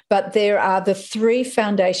 but there are the 3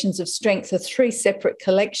 foundations of strength, the 3 separate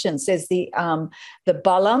collections. There's the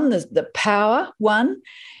Balam, the power one.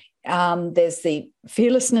 There's the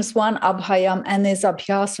fearlessness one, Abhayam, and there's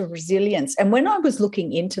Abhyasa, resilience. And when I was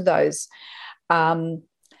looking into those, I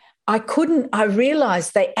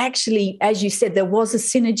realized they actually, as you said, there was a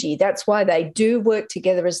synergy. That's why they do work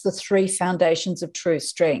together as the 3 foundations of true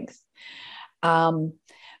strength.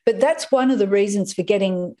 But that's one of the reasons for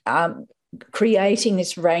creating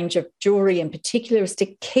this range of jewelry in particular, is to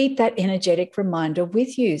keep that energetic reminder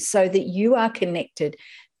with you so that you are connected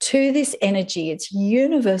to this energy. It's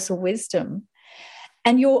universal wisdom,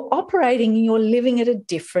 and you're operating and you're living at a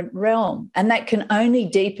different realm, and that can only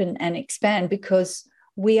deepen and expand because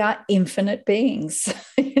we are infinite beings.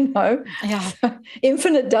 Yeah.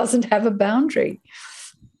 Infinite doesn't have a boundary.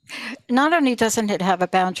 Not only doesn't it have a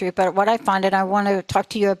boundary, but what I find, and I want to talk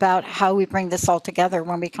to you about how we bring this all together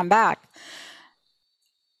when we come back.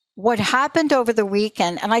 What happened over the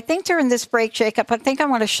weekend, and I think during this break, Jacob, I think I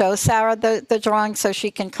want to show Sarah the drawing so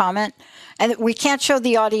she can comment. And we can't show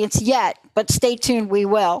the audience yet, but stay tuned, we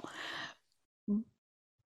will.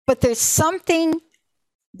 But there's something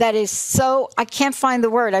that is so, I can't find the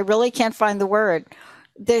word. I really can't find the word.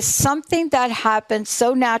 There's something that happens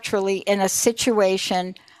so naturally in a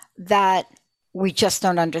situation that we just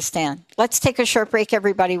don't understand. Let's take a short break,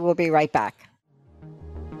 everybody. We'll be right back.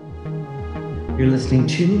 You're listening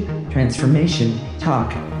to Transformation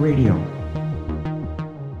Talk Radio.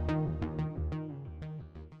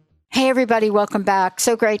 Hey, everybody. Welcome back.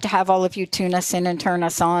 So great to have all of you tune us in and turn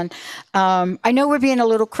us on. I know we're being a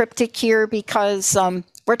little cryptic here because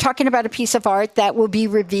we're talking about a piece of art that will be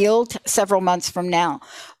revealed several months from now.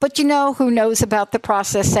 But you know who knows about the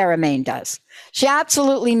process? Sarah Main does. She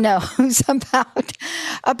absolutely knows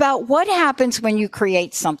about what happens when you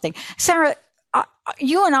create something. Sarah,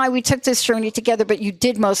 you and I, we took this journey together, but you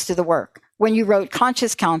did most of the work when you wrote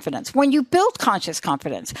Conscious Confidence, when you built Conscious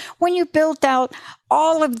Confidence, when you built out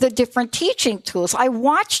all of the different teaching tools. I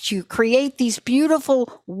watched you create these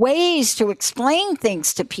beautiful ways to explain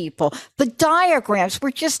things to people. The diagrams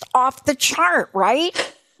were just off the chart,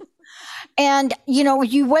 right? And,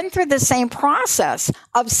 you went through the same process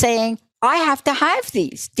of saying, I have to have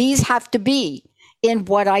these. These have to be in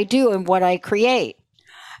what I do and what I create.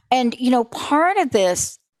 And, part of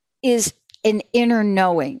this is an inner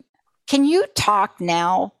knowing. Can you talk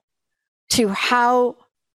now to how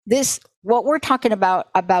what we're talking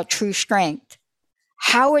about true strength,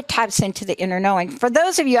 how it taps into the inner knowing? For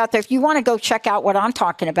those of you out there, if you want to go check out what I'm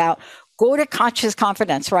talking about, go to Conscious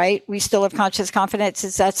Confidence, right? We still have Conscious Confidence.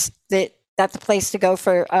 That's the place to go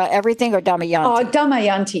for everything, or Damayanti? Oh,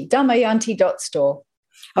 Damayanti.store.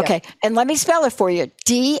 Okay. Yeah. And let me spell it for you.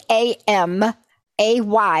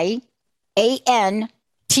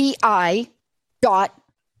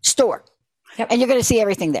 DAMAYANTI.store. Yep. And you're going to see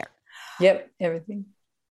everything there. Yep, everything.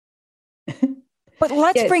 But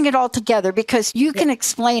let's bring it all together because you can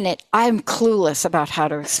explain it. I'm clueless about how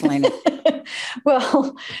to explain it.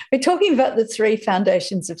 Well, we're talking about the 3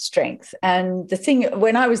 foundations of strength. And the thing,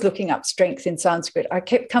 when I was looking up strength in Sanskrit, I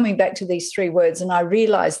kept coming back to these 3 words, and I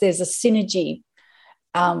realized there's a synergy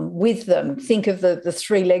with them. Think of the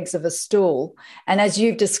 3 legs of a stool. And as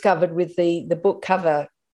you've discovered with the book cover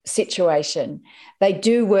situation, they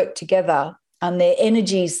do work together. And they're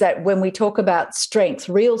energies that when we talk about strength,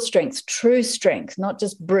 real strength, true strength, not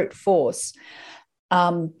just brute force,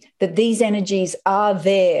 that these energies are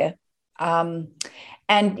there. And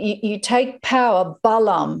you take power,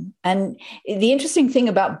 balam. And the interesting thing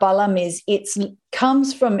about balam is it's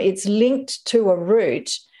linked to a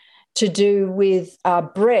root to do with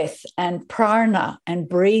breath and prana and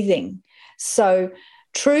breathing. So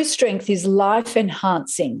true strength is life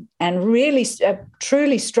enhancing, and really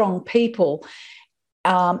truly strong people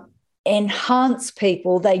enhance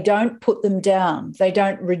people. They don't put them down. They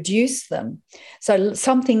don't reduce them. So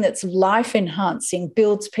something that's life enhancing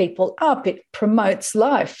builds people up. It promotes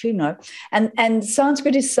life, and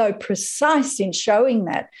Sanskrit is so precise in showing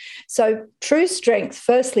that. So true strength,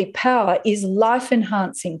 firstly, power is life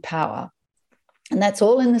enhancing power. And that's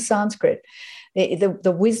all in the Sanskrit.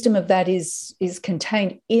 The wisdom of that is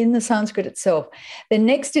contained in the Sanskrit itself. The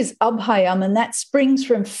next is abhayam, and that springs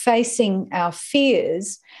from facing our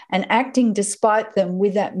fears and acting despite them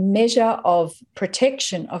with that measure of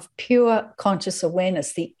protection, of pure conscious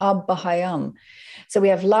awareness, the abhayam. So we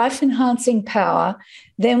have life-enhancing power.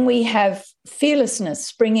 Then we have fearlessness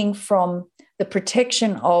springing from the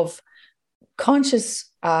protection of conscious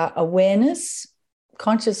awareness,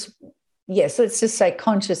 let's just say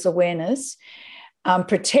conscious awareness,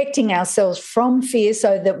 protecting ourselves from fear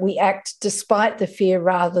so that we act despite the fear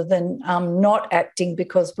rather than not acting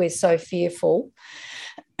because we're so fearful.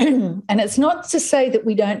 And it's not to say that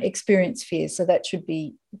we don't experience fear, so that should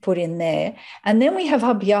be put in there. And then we have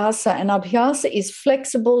abhyasa, and abhyasa is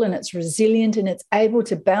flexible and it's resilient and it's able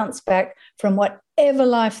to bounce back from whatever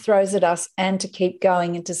life throws at us and to keep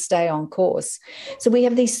going and to stay on course. So we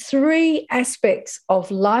have these three aspects of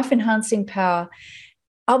life-enhancing power: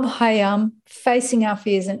 abhayam, facing our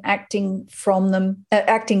fears and acting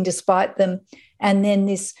despite them, and then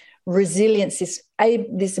this resilience,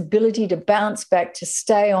 this ability to bounce back, to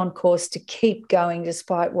stay on course, to keep going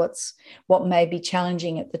despite what may be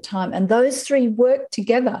challenging at the time. And those three work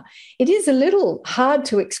together. It is a little hard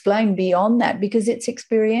to explain beyond that because it's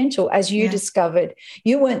experiential. As you discovered,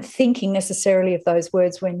 you weren't thinking necessarily of those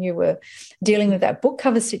words when you were dealing with that book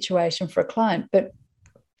cover situation for a client, but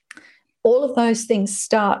all of those things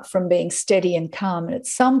start from being steady and calm. And at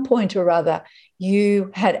some point or other,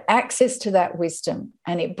 you had access to that wisdom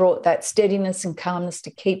and it brought that steadiness and calmness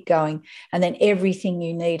to keep going. And then everything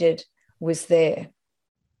you needed was there.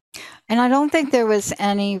 And I don't think there was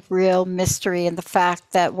any real mystery in the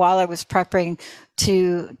fact that while I was prepping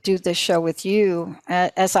to do this show with you,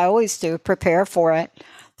 as I always do, prepare for it,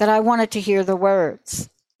 that I wanted to hear the words.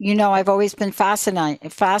 I've always been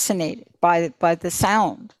fascinated by the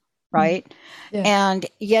sound, right? Yeah. And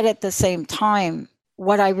yet at the same time,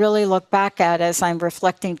 what I really look back at as I'm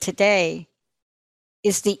reflecting today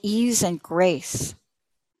is the ease and grace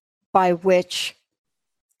by which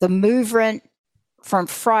the movement from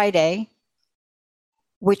Friday,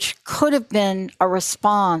 which could have been a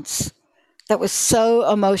response that was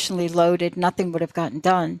so emotionally loaded, nothing would have gotten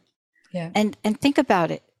done. Yeah. And think about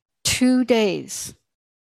it, 2 days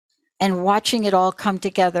and watching it all come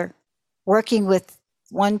together, working with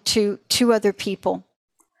two other people,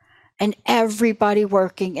 and everybody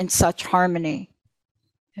working in such harmony.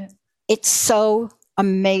 Yeah. It's so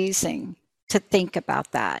amazing to think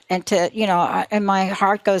about that. And and my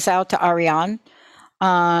heart goes out to Ariane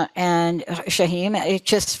and Shahim. It's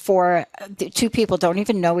just for the two people don't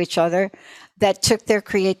even know each other that took their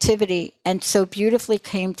creativity and so beautifully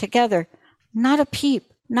came together. Not a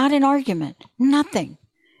peep, not an argument, nothing.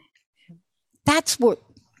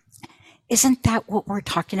 Isn't that what we're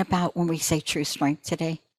talking about when we say true strength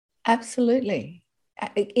today? Absolutely.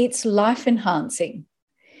 It's life enhancing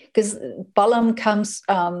because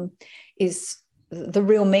Balam is the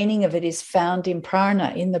real meaning of it is found in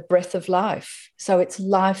prana, in the breath of life. So it's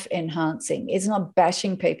life enhancing. It's not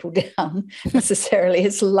bashing people down necessarily.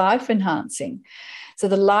 It's life enhancing. So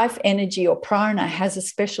the life energy or prana has a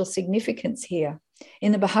special significance here.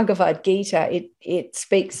 In the Bhagavad Gita, it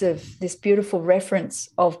speaks of this beautiful reference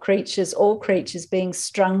of all creatures being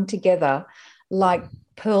strung together like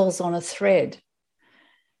pearls on a thread.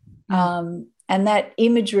 And that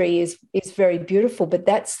imagery is very beautiful, but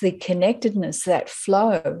that's the connectedness, that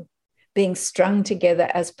flow, being strung together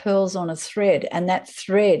as pearls on a thread. And that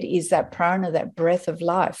thread is that prana, that breath of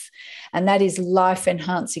life. And that is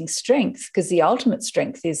life-enhancing strength, because the ultimate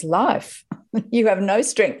strength is life. You have no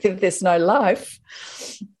strength if there's no life.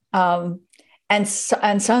 And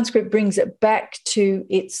Sanskrit brings it back to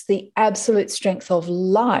it's the absolute strength of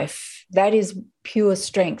life. That is pure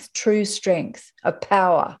strength, true strength, a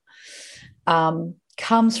power.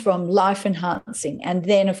 Comes from life enhancing. And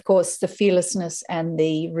then, of course, the fearlessness and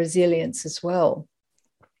the resilience as well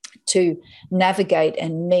to navigate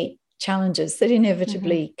and meet challenges that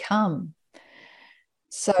inevitably come.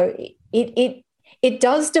 So it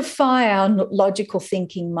does defy our logical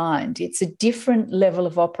thinking mind. It's a different level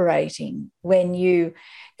of operating when you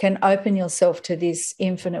can open yourself to this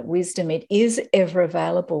infinite wisdom. It is ever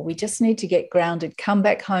available. We just need to get grounded, come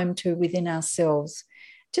back home to within ourselves.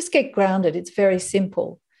 Just get grounded. It's very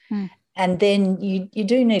simple. And then you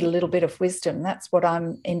do need a little bit of wisdom. That's what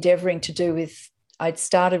I'm endeavouring to do with I'd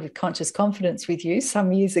started with Conscious Confidence with you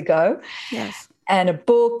some years ago. Yes. And a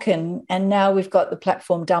book, and now we've got the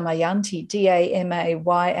platform Damayanti,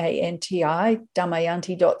 DAMAYANTI,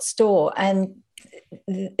 damayanti.store. And,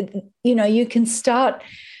 you can start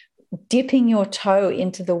dipping your toe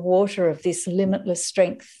into the water of this limitless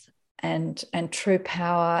strength and true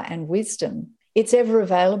power and wisdom. It's ever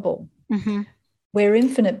available. Mm-hmm. We're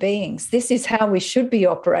infinite beings. This is how we should be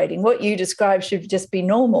operating. What you describe should just be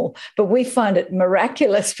normal, but we find it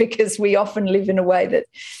miraculous because we often live in a way that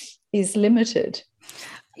is limited.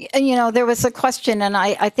 There was a question, and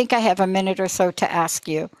I think I have a minute or so to ask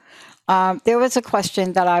you. There was a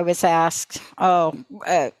question that I was asked.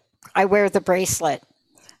 I wear the bracelet,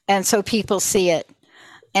 and so people see it.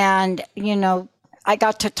 And, I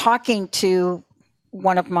got to talking to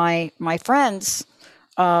one of my friends,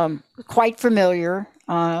 quite familiar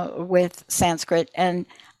with Sanskrit, and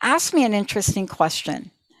asked me an interesting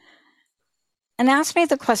question. And asked me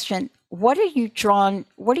the question, what are you drawn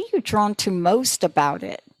to most about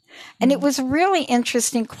it? And it was a really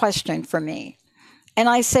interesting question for me. And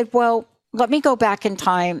I said, well, let me go back in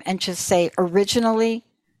time and just say, originally,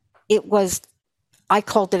 I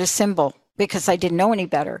called it a symbol because I didn't know any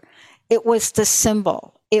better. It was the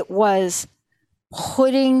symbol. It was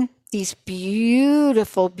putting these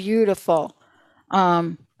beautiful, beautiful,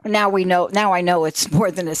 now I know it's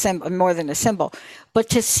more than a symbol, but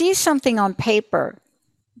to see something on paper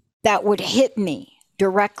that would hit me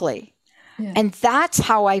directly. Yeah. And that's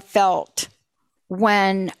how I felt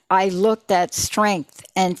when I looked at strength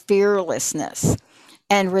and fearlessness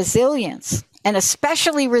and resilience, and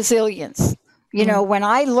especially resilience. When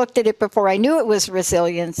I looked at it before I knew it was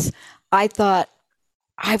resilience, I thought,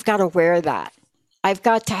 I've got to wear that. I've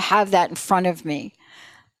got to have that in front of me.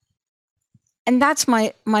 And that's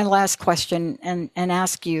my last question and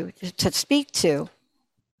ask you to speak to.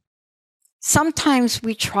 Sometimes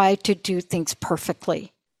we try to do things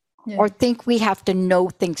perfectly, or think we have to know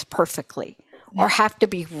things perfectly, or have to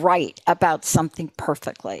be right about something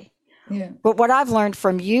perfectly. Yeah. But what I've learned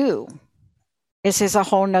from you is there's a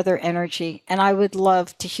whole nother energy. And I would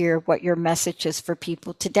love to hear what your message is for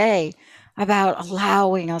people today about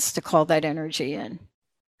allowing us to call that energy in.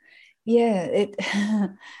 Yeah,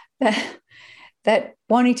 that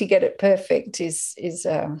wanting to get it perfect is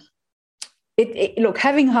look,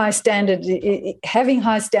 having high standards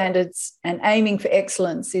and aiming for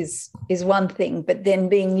excellence is one thing, but then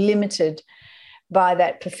being limited by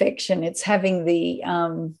that perfection, it's having the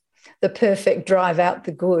perfect drive out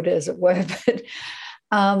the good, as it were.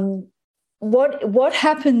 But what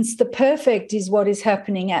happens? The perfect is what is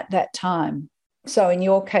happening at that time. So in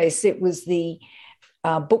your case, it was the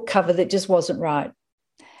book cover that just wasn't right.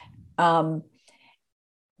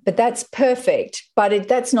 But that's perfect. But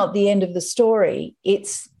that's not the end of the story.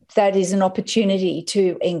 That is an opportunity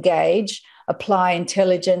to engage, apply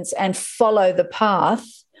intelligence, and follow the path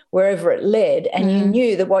wherever it led. And you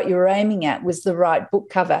knew that what you were aiming at was the right book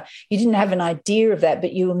cover. You didn't have an idea of that,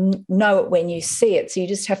 but you'll know it when you see it. So you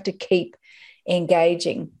just have to keep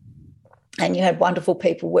engaging. And you had wonderful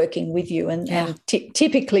people working with you. And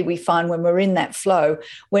typically we find when we're in that flow,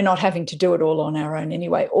 we're not having to do it all on our own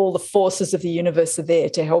anyway. All the forces of the universe are there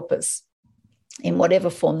to help us in whatever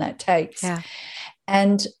form that takes. Yeah.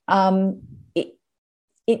 And the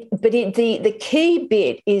key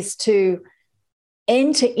bit is to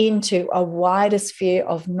enter into a wider sphere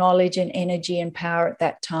of knowledge and energy and power at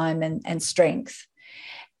that time and strength.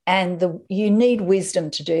 And you need wisdom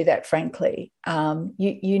to do that, frankly.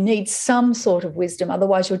 You need some sort of wisdom.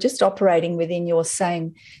 Otherwise, you're just operating within your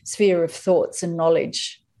same sphere of thoughts and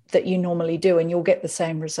knowledge that you normally do, and you'll get the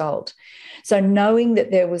same result. So knowing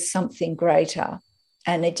that there was something greater,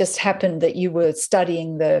 and it just happened that you were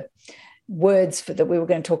studying the words that we were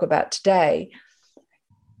going to talk about today,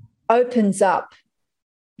 opens the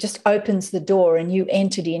door, and you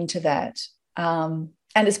entered into that.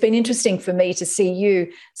 And it's been interesting for me to see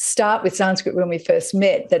you start with Sanskrit when we first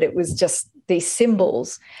met, that it was just these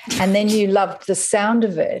symbols, and then you loved the sound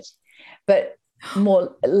of it. But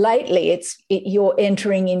more lately, you're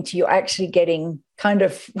entering into, you're actually getting kind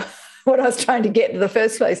of what I was trying to get in the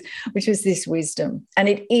first place, which was this wisdom. And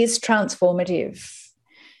it is transformative.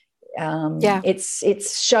 It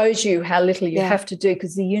shows you how little you have to do,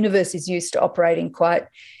 because the universe is used to operating quite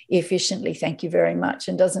efficiently. Thank you very much.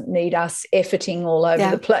 And doesn't need us efforting all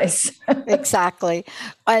over the place. Exactly.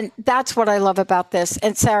 And that's what I love about this.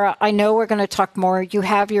 And Sarah, I know we're going to talk more. You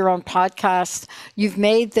have your own podcast. You've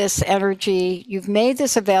made this energy, you've made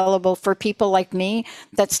this available for people like me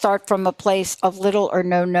that start from a place of little or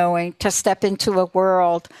no knowing to step into a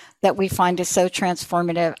world that we find is so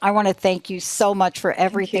transformative. I want to thank you so much for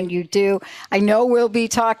everything you do. I know we'll be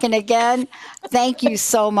talking again. Thank you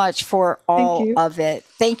so much for all of it.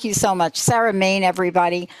 Thank you so much. Sarah Main,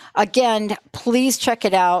 everybody. Again, please check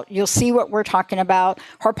it out. You'll see what we're talking about.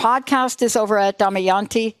 Her podcast is over at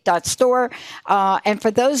damayanti.store. And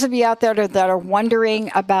for those of you out there that are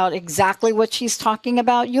wondering about exactly what she's talking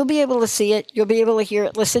about, you'll be able to see it. You'll be able to hear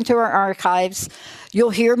it, listen to her archives.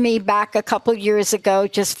 You'll hear me back a couple years ago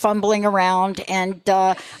just fumbling around, and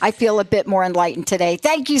I feel a bit more enlightened today.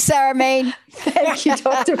 Thank you, Sarah Main. Thank you,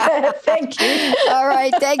 Dr. Pat. Thank you. All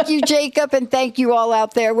right. Thank you, Jacob, and thank you all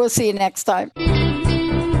out there. We'll see you next time.